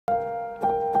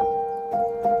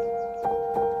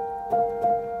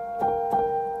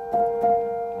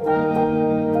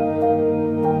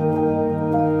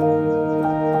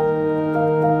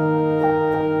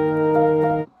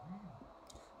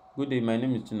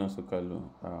is Chinosokalo.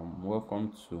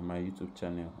 Welcome to my YouTube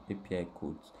channel, API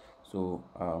Codes. So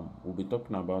we'll be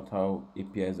talking about how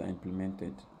APIs are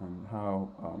implemented and how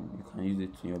you can use it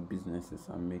in your businesses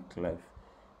and make life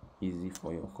easy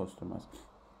for your customers.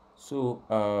 So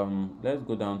let's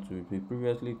go down to it. We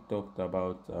previously talked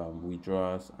about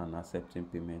withdrawals and accepting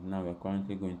payment. Now we're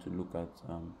currently going to look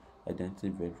at identity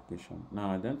verification.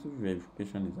 Now identity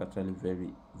verification is actually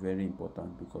very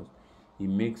important because it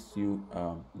makes you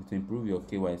it improves your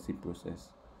KYC process,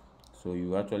 so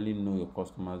you actually know your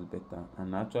customers better,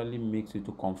 and actually makes you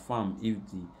to confirm if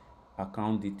the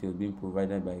account detail being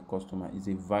provided by a customer is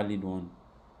a valid one.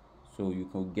 So you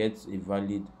could get a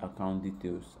valid account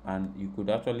details, and you could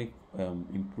actually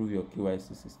improve your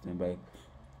KYC system by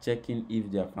checking if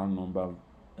the account number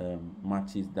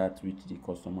matches that which the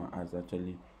customer has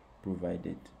actually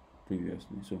provided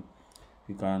previously. So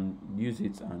you can use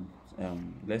it, and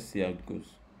let's see how it goes.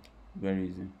 Very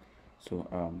easy. So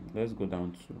let's go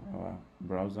down to our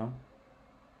browser.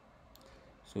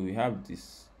 So we have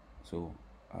this. So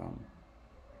you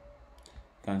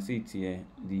can see it here.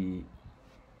 The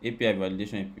API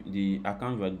validation, the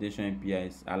account validation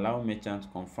APIs allow merchants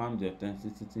to confirm the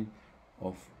authenticity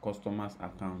of customers'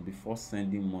 account before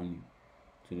sending money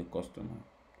to the customer.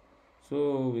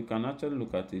 So we can actually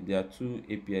look at it. There are two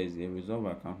APIs here: resolve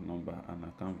account number and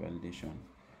account validation.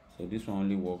 So this one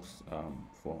only works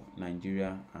for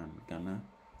Nigeria and Ghana,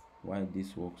 while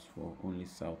this works for only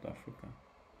South Africa.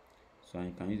 So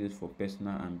you can use it for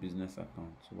personal and business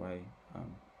accounts, while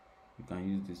you can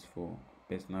use this for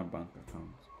personal bank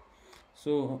accounts.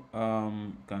 So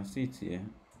you can see it here.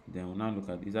 Then we'll now look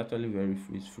at it's actually very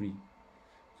free. It's free.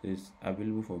 So it's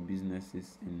available for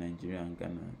businesses in Nigeria and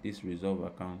Ghana. This resolve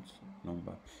account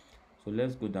number. So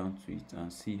let's go down to it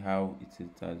and see how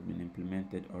it has been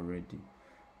implemented already.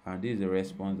 And this is the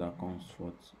response that comes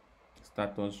forth: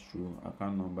 status true,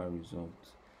 account number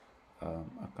results,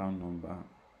 account number,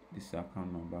 this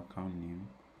account number, account name,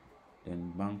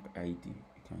 then bank ID.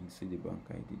 You can see the bank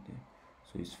ID there.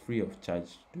 So it's free of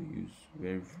charge to use,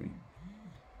 very free.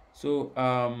 So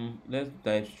let's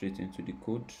dive straight into the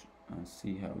code and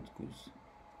see how it goes.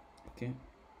 Okay,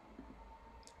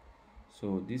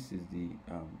 so this is the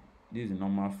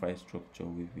normal file structure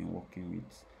we've been working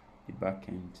with: the back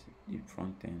end, the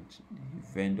front end, the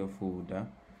vendor folder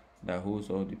that holds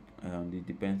all the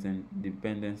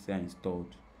dependency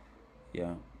installed.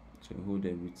 Yeah, to hold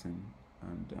everything,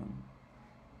 and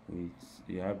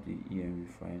you have the env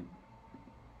file.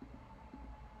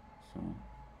 So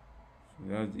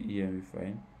that's the env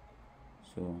file.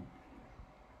 So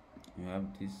you have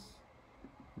this,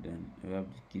 then you have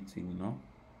the key signal.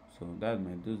 So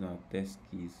those are test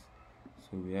keys.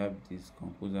 So we have this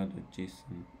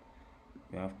composer.json,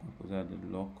 we have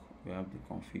composer.lock, we have the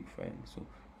config file. So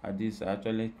at this, I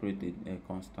actually created a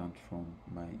constant from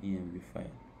my env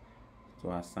file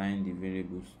to assign the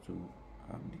variables to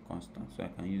the constant, so I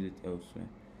can use it elsewhere.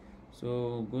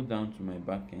 So go down to my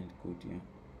backend code here.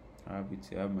 I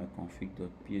have my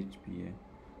config.php here.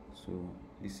 So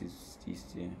this is this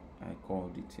here, I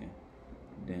called it here.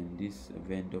 Then this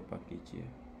vendor package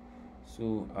here.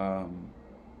 So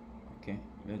okay,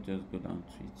 let's just go down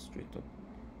to it straight up.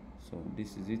 So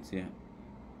this is it here.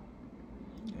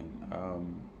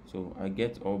 And so I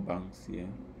get all banks here.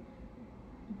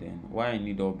 Then why I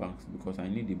need all banks? Because I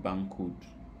need the bank code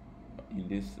in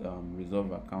this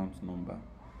resolve account number.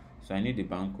 So I need the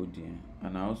bank code here,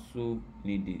 and I also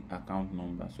need the account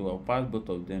number. So I'll pass both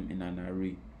of them in an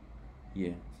array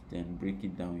here, then break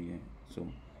it down here. So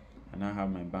I now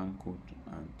have my bank code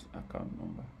and account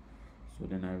number. So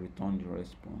then I return the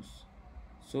response.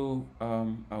 So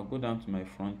I'll go down to my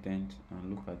front end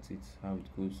and look at it, how it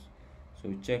goes.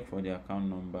 So check for the account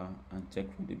number and check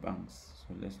for the banks.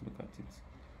 So let's look at it.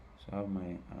 So I have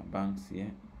my banks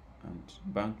here, and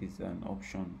bank is an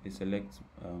option, a select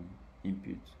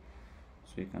input.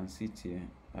 So you can see it here.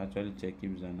 I actually check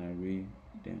if it's an array,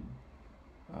 then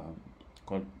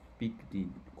pick the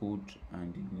code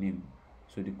and the name.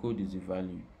 So the code is the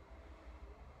value.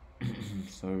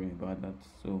 Sorry about that.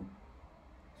 So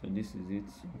this is it.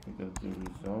 Okay, just do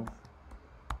resolve.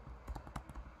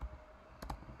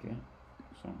 Okay,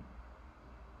 so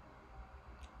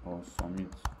or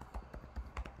submit.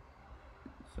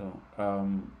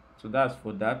 So that's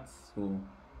for that. So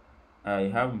I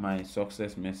have my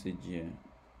success message here,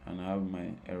 and I have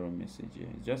my error message here.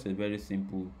 It's just a very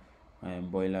simple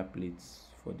boilerplate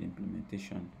for the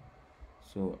implementation.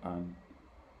 So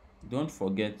don't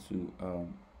forget to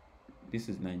this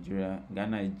is Nigeria,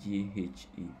 Ghana is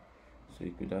GHE. So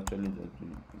you could actually just do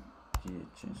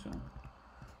GHE.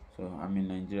 So I'm in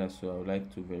Nigeria, so I would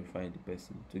like to verify the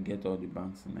person to get all the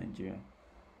banks in Nigeria.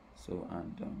 So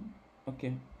and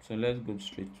okay, so let's go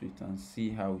straight to it and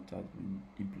see how it has been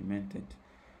implemented.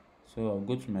 So I'll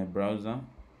go to my browser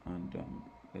and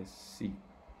let's see.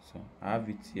 So I have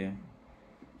it here.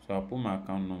 So I'll put my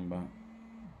account number,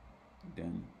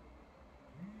 then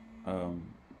um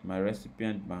my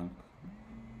recipient bank,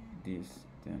 this,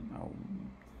 then I'll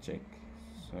check.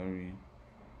 Sorry.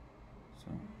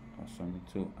 So I'll submit.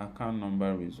 So account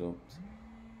number result.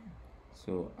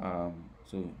 So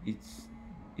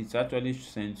it's actually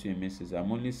sent you a message.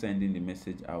 I'm only sending the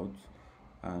message out,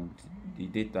 and the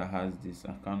data has this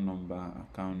account number,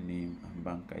 account name, and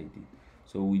bank ID.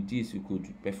 So with this, you could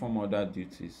perform other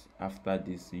duties after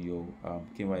this in your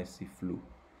KYC flow.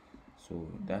 So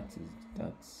that is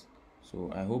that.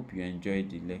 So I hope you enjoyed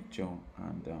the lecture,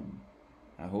 and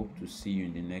I hope to see you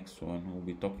in the next one. We'll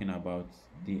be talking about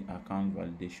the account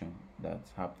validation that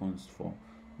happens for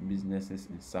businesses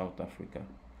in South Africa.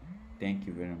 Thank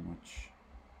you very much.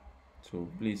 So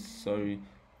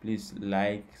please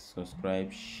like,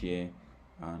 subscribe, share,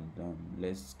 and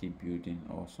let's keep building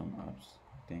awesome apps.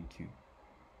 Thank you.